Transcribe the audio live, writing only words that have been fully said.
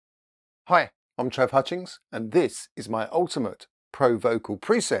Hi, I'm Trev Hutchings, and this is my ultimate pro vocal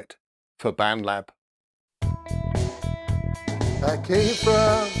preset for Bandlab. I came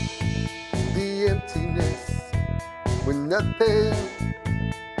from the emptiness with nothing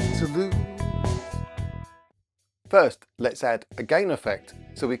to lose. First, let's add a gain effect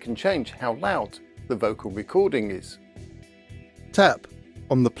so we can change how loud the vocal recording is. Tap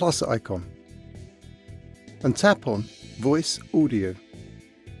on the plus icon and tap on Voice Audio.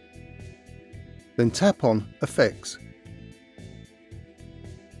 Then tap on Effects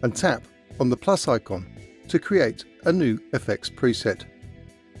and tap on the plus icon to create a new effects preset.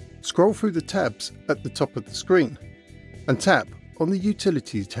 Scroll through the tabs at the top of the screen and tap on the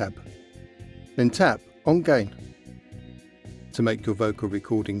Utilities tab. Then tap on Gain. To make your vocal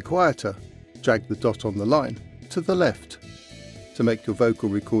recording quieter, drag the dot on the line to the left. To make your vocal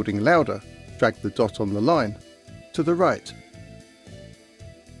recording louder, drag the dot on the line to the right.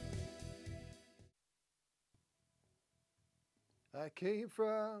 I came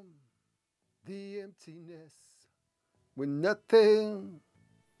from the emptiness with nothing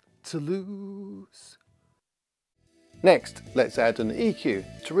to lose. Next, let's add an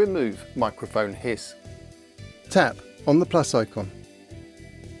EQ to remove microphone hiss. Tap on the plus icon.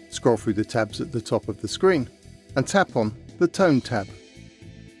 Scroll through the tabs at the top of the screen and tap on the Tone tab.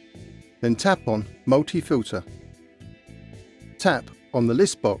 Then tap on Multi-Filter. Tap on the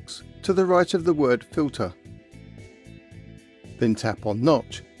list box to the right of the word Filter. Then tap on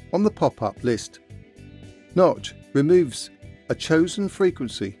Notch on the pop-up list. Notch removes a chosen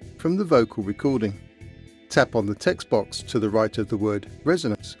frequency from the vocal recording. Tap on the text box to the right of the word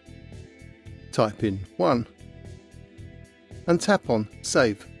Resonance. Type in 1 and tap on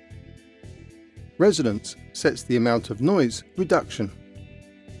Save. Resonance sets the amount of noise reduction.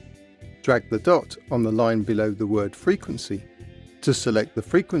 Drag the dot on the line below the word Frequency to select the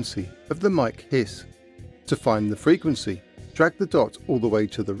frequency of the mic hiss. To find the frequency, drag the dot all the way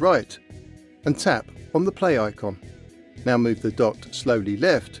to the right and tap on the play icon. Now move the dot slowly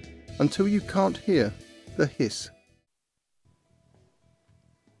left until you can't hear the hiss.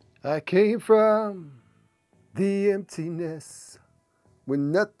 I came from the emptiness with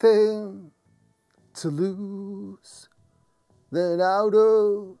nothing to lose. Then out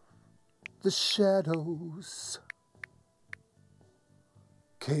of the shadows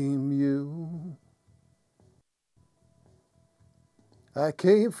came you. I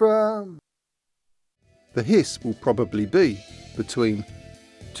came from. The hiss will probably be between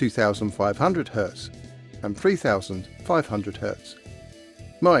 2500 Hz and 3500 Hz.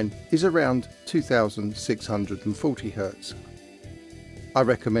 Mine is around 2640 Hz. I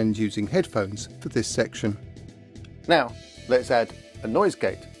recommend using headphones for this section. Now, let's add a noise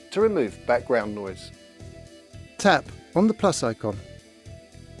gate to remove background noise. Tap on the plus icon.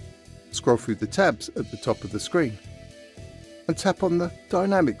 Scroll through the tabs at the top of the screen and tap on the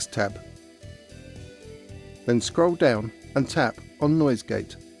Dynamics tab. Then scroll down and tap on Noise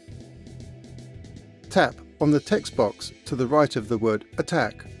Gate. Tap on the text box to the right of the word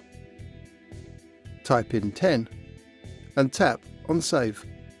Attack. Type in 10 and tap on Save.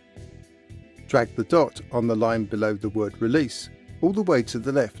 Drag the dot on the line below the word Release all the way to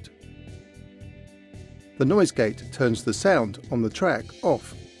the left. The Noise Gate turns the sound on the track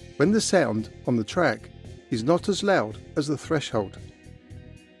off when the sound on the track is not as loud as the threshold.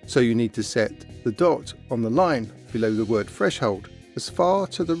 So you need to set the dot on the line below the word threshold as far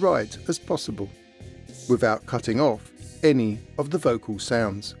to the right as possible, without cutting off any of the vocal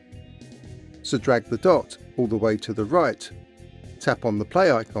sounds. So drag the dot all the way to the right, tap on the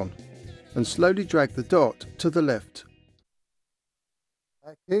play icon, and slowly drag the dot to the left.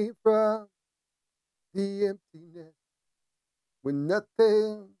 I came from the emptiness with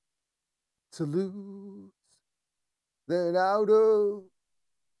nothing to lose. Then out of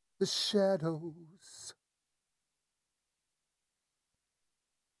the shadows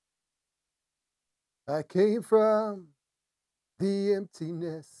I came from the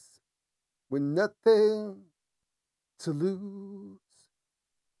emptiness with nothing to lose.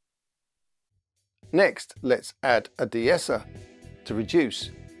 Next, let's add a Deesser to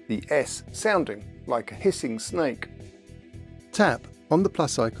reduce the S sounding like a hissing snake. Tap on the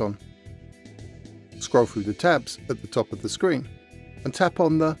plus icon. Scroll through the tabs at the top of the screen and tap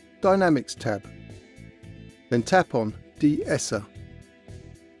on the Dynamics tab. Then tap on Deesser.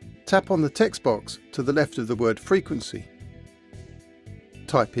 Tap on the text box to the left of the word Frequency.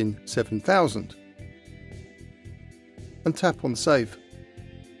 Type in 7000 and tap on Save.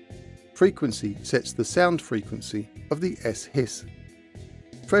 Frequency sets the sound frequency of the S hiss.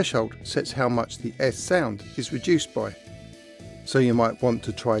 Threshold sets how much the S sound is reduced by. so you might want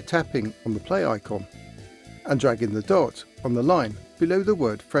to try tapping on the play icon and dragging the dot on the line below the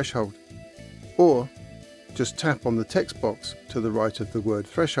word threshold, or just tap on the text box to the right of the word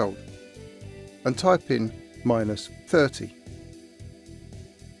threshold and type in -30.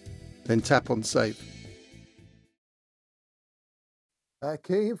 Then tap on save. I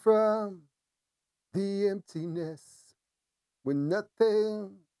came from the emptiness with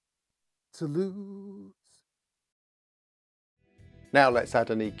nothing to lose. Now let's add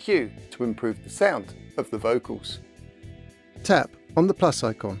an EQ to improve the sound of the vocals. Tap on the plus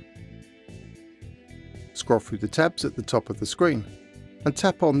icon. Scroll through the tabs at the top of the screen and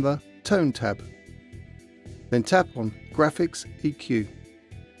tap on the Tone tab. Then tap on Graphics EQ.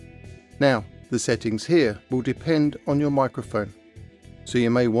 Now, the settings here will depend on your microphone, so you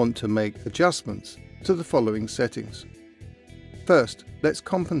may want to make adjustments to the following settings. First, let's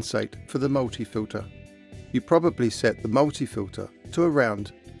compensate for the multi-filter. You probably set the multi-filter to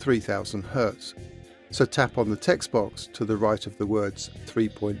around 3000 Hz, so tap on the text box to the right of the words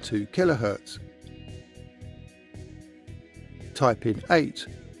 3.2 kHz. Type in 8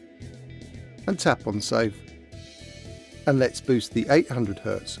 and tap on save. And let's boost the 800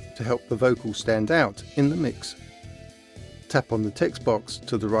 Hz to help the vocal stand out in the mix. Tap on the text box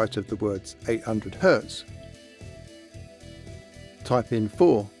to the right of the words 800 Hz. Type in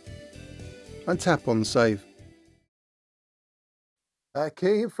 4 and tap on save. I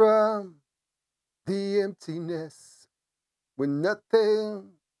came from the emptiness with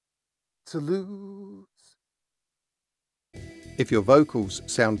nothing to lose. If your vocals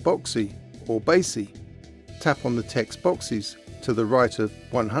sound boxy or bassy, tap on the text boxes to the right of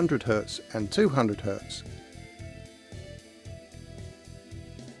 100 Hz and 200 Hz.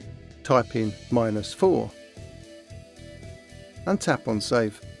 Type in -4 and tap on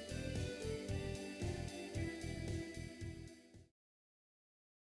save.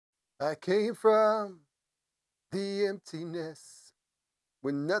 I came from the emptiness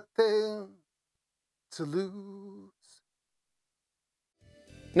with nothing to lose.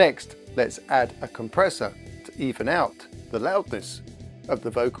 Next, let's add a compressor to even out the loudness of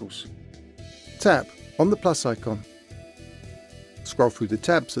the vocals. Tap on the plus icon. Scroll through the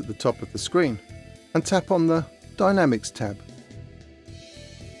tabs at the top of the screen and tap on the Dynamics tab.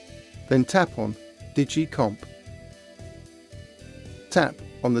 Then tap on DigiComp. Tap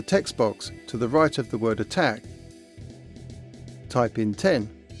on the text box to the right of the word attack. Type in 10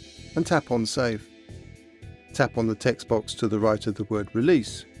 and tap on save. Tap on the text box to the right of the word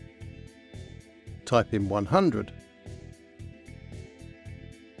release. Type in 100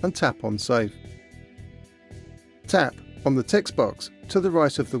 and tap on save. Tap on the text box to the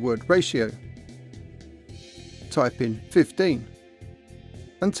right of the word ratio. Type in 15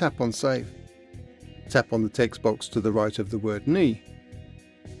 and tap on save. Tap on the text box to the right of the word knee.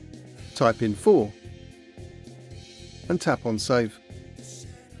 Type in 4 and tap on save.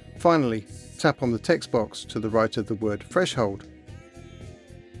 Finally, tap on the text box to the right of the word threshold.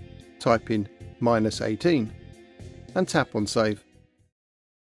 Type in -18 and tap on save.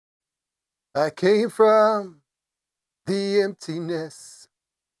 I came from the emptiness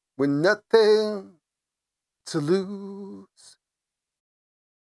with nothing to lose.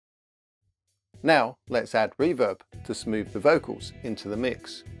 Now let's add reverb to smooth the vocals into the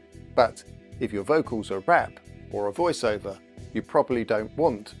mix. But if your vocals are rap or a voiceover, you probably don't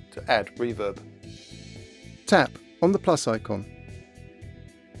want to add reverb. Tap on the plus icon.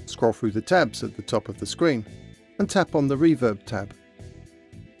 Scroll through the tabs at the top of the screen and tap on the Reverb tab.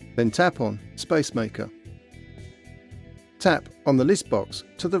 Then tap on Space Maker. Tap on the list box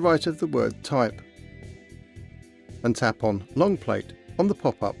to the right of the word Type and tap on Long Plate on the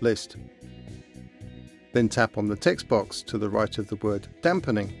pop-up list. Then tap on the text box to the right of the word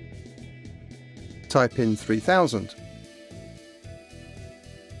Dampening. Type in 3000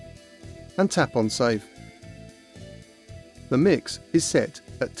 and tap on Save. The mix is set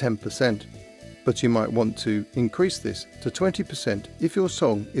at 10%, but you might want to increase this to 20% if your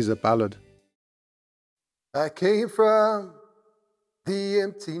song is a ballad. I came from the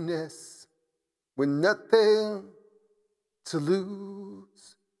emptiness with nothing to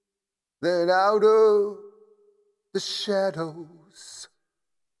lose. Then out of the shadows.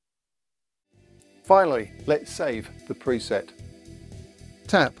 Finally, let's save the preset.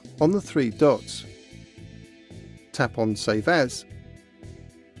 Tap on the 3 dots. Tap on Save As.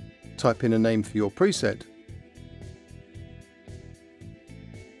 Type in a name for your preset.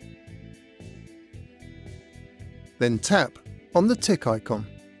 Then tap on the tick icon.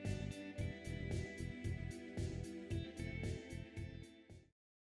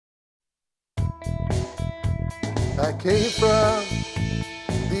 I came from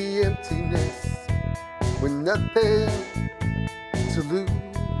with nothing to lose.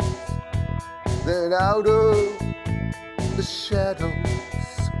 Then out of the shadows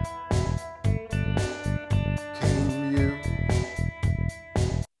came you.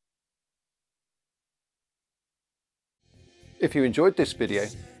 If you enjoyed this video,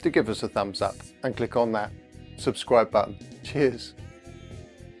 do give us a thumbs up and click on that subscribe button. Cheers.